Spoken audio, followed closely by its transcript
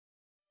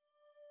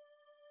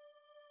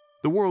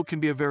The world can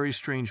be a very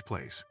strange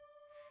place.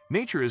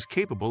 Nature is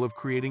capable of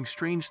creating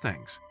strange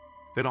things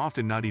that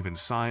often not even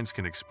science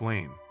can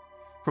explain.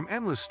 From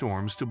endless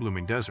storms to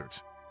blooming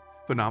deserts,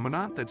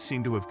 phenomena that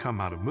seem to have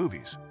come out of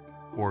movies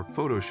or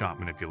Photoshop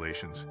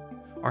manipulations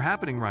are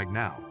happening right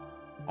now,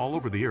 all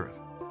over the earth.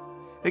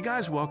 Hey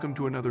guys, welcome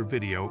to another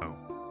video.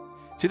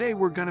 Today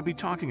we're going to be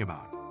talking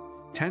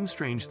about 10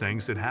 strange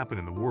things that happen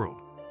in the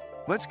world.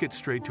 Let's get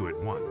straight to it.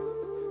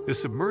 1. The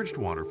submerged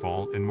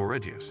waterfall in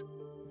Mauritius.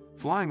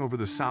 Flying over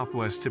the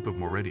southwest tip of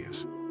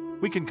Mauritius,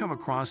 we can come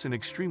across an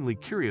extremely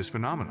curious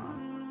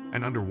phenomenon,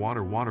 an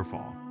underwater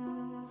waterfall.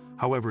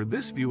 However,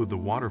 this view of the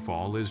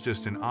waterfall is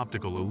just an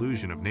optical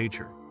illusion of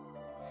nature.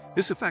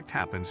 This effect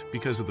happens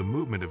because of the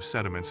movement of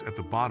sediments at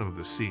the bottom of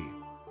the sea,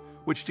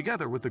 which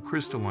together with the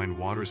crystalline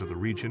waters of the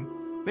region,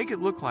 make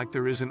it look like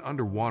there is an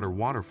underwater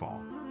waterfall.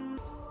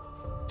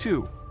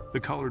 2. The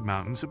colored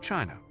mountains of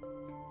China.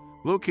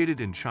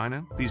 Located in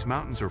China, these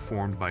mountains are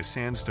formed by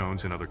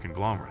sandstones and other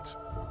conglomerates.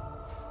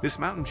 This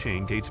mountain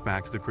chain dates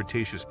back to the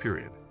Cretaceous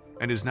period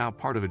and is now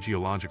part of a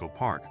geological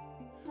park,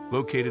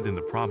 located in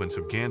the province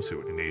of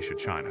Gansu in Asia,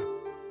 China.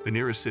 The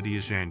nearest city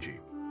is Jiangxi.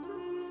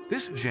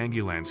 This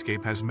Jiangxi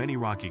landscape has many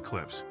rocky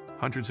cliffs,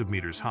 hundreds of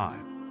meters high,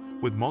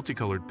 with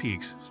multicolored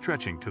peaks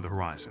stretching to the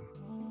horizon.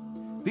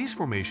 These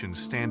formations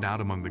stand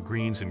out among the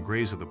greens and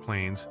grays of the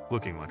plains,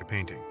 looking like a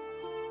painting.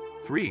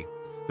 3.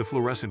 The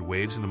fluorescent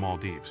waves in the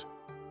Maldives.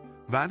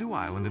 Vaadhoo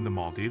Island in the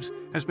Maldives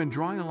has been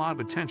drawing a lot of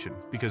attention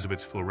because of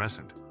its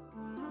fluorescent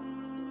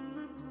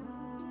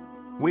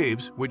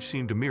waves, which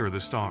seem to mirror the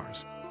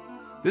stars.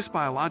 This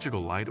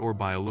biological light or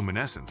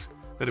bioluminescence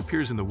that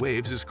appears in the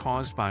waves is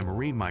caused by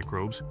marine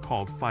microbes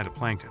called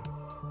phytoplankton.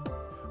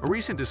 A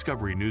recent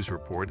Discovery News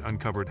report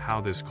uncovered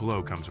how this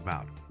glow comes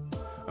about.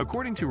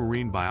 According to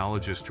marine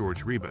biologist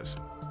George Rebus,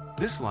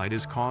 this light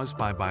is caused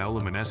by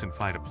bioluminescent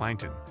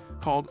phytoplankton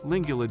called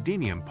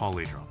Lingulidinium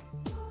polyedrum.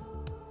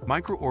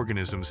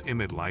 Microorganisms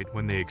emit light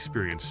when they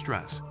experience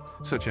stress,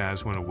 such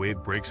as when a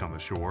wave breaks on the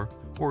shore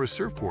or a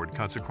surfboard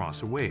cuts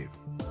across a wave.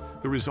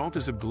 The result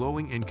is a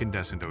glowing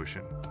incandescent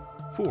ocean.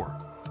 4.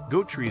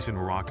 Goat trees in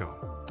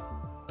Morocco.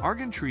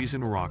 Argan trees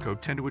in Morocco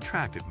tend to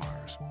attract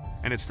admirers,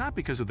 and it's not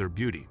because of their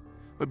beauty,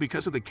 but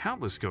because of the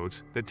countless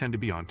goats that tend to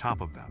be on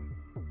top of them.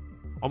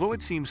 Although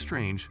it seems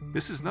strange,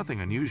 this is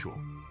nothing unusual.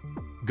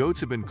 Goats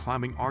have been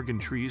climbing argan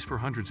trees for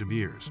hundreds of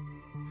years.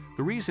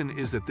 The reason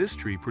is that this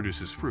tree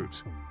produces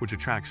fruits, which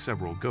attracts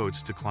several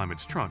goats to climb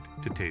its trunk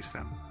to taste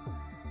them.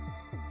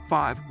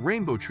 5.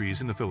 Rainbow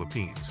trees in the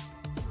Philippines.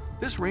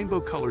 This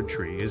rainbow-colored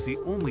tree is the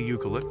only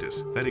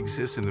eucalyptus that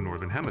exists in the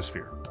Northern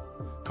Hemisphere,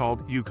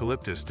 called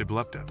Eucalyptus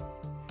diblepta.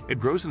 It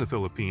grows in the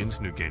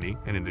Philippines, New Guinea,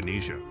 and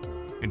Indonesia,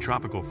 in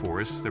tropical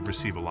forests that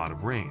receive a lot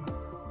of rain.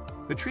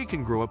 The tree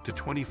can grow up to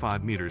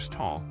 25 meters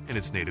tall in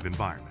its native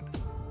environment.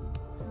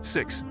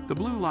 6. The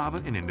blue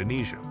lava in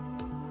Indonesia.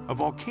 A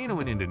volcano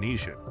in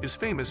Indonesia is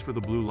famous for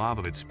the blue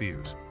lava it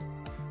spews.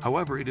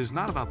 However, it is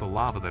not about the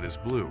lava that is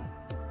blue.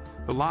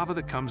 The lava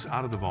that comes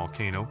out of the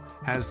volcano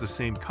has the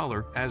same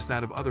color as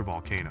that of other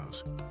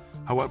volcanoes.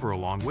 However,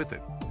 along with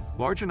it,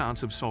 large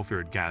amounts of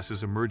sulfuric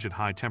gases emerge at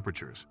high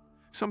temperatures,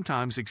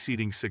 sometimes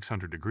exceeding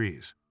 600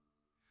 degrees.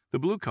 The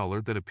blue color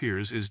that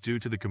appears is due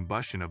to the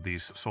combustion of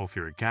these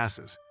sulfuric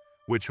gases,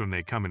 which when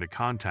they come into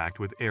contact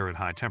with air at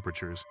high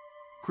temperatures,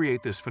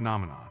 create this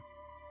phenomenon.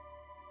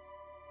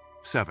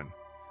 7.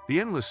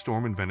 The endless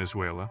storm in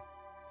Venezuela.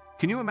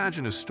 Can you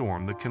imagine a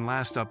storm that can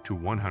last up to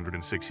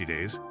 160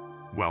 days?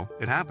 Well,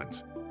 it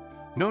happens.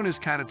 Known as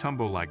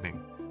Catatumbo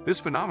lightning, this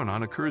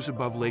phenomenon occurs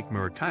above Lake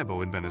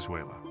Maracaibo in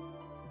Venezuela.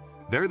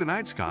 There, the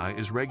night sky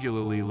is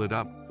regularly lit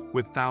up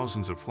with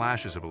thousands of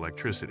flashes of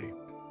electricity.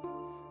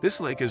 This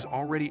lake has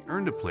already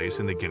earned a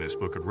place in the Guinness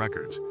Book of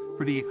Records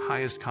for the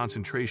highest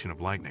concentration of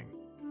lightning,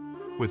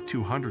 with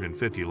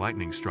 250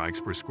 lightning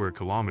strikes per square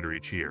kilometer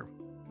each year.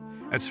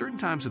 At certain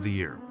times of the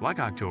year, like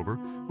October,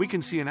 we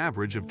can see an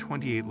average of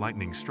 28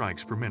 lightning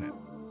strikes per minute.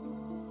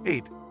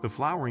 8. The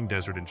flowering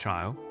desert in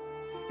Chile.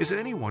 Is it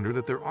any wonder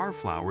that there are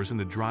flowers in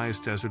the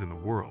driest desert in the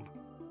world?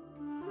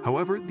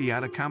 However, the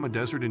Atacama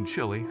Desert in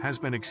Chile has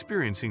been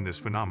experiencing this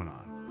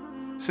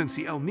phenomenon since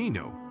the El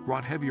Niño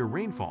brought heavier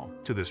rainfall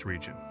to this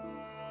region.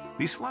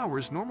 These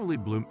flowers normally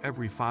bloom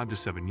every 5 to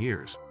 7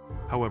 years.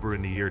 However,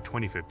 in the year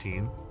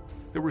 2015,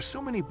 there were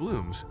so many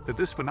blooms that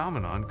this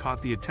phenomenon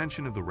caught the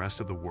attention of the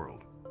rest of the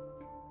world.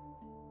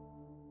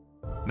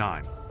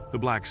 9. The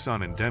black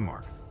sun in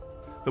Denmark.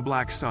 The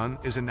black sun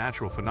is a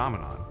natural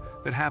phenomenon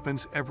that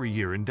happens every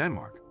year in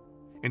Denmark.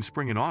 In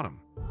spring and autumn,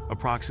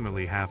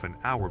 approximately half an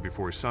hour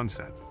before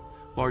sunset,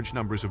 large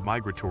numbers of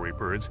migratory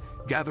birds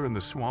gather in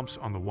the swamps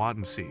on the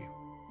Wadden Sea.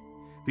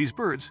 These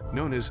birds,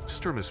 known as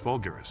Sturmus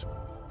vulgaris,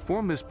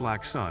 form this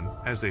black sun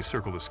as they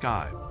circle the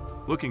sky,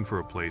 looking for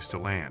a place to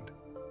land.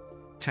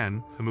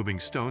 10. The moving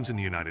stones in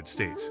the United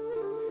States.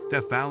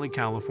 Death Valley,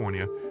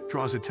 California,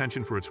 draws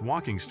attention for its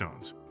walking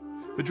stones.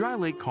 The dry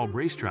lake called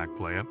Racetrack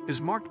Playa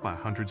is marked by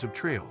hundreds of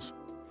trails,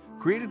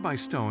 created by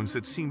stones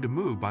that seem to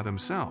move by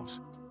themselves.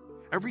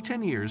 Every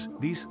 10 years,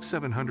 these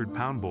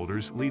 700-pound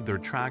boulders leave their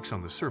tracks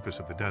on the surface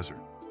of the desert.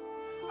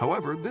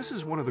 However, this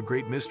is one of the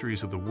great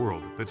mysteries of the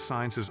world that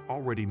science has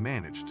already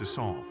managed to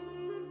solve.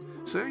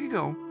 So there you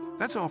go.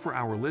 That's all for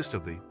our list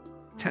of the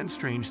 10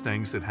 strange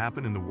things that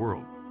happen in the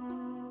world.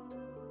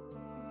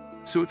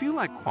 So if you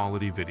like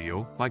quality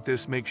video like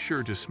this, make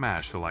sure to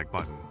smash the like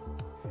button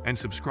and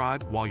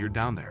subscribe while you're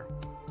down there.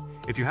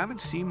 If you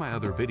haven't seen my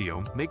other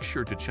video, make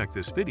sure to check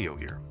this video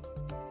here.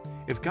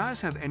 If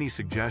guys have any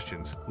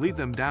suggestions, leave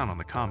them down on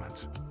the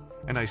comments.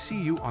 And I see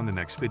you on the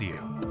next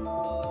video.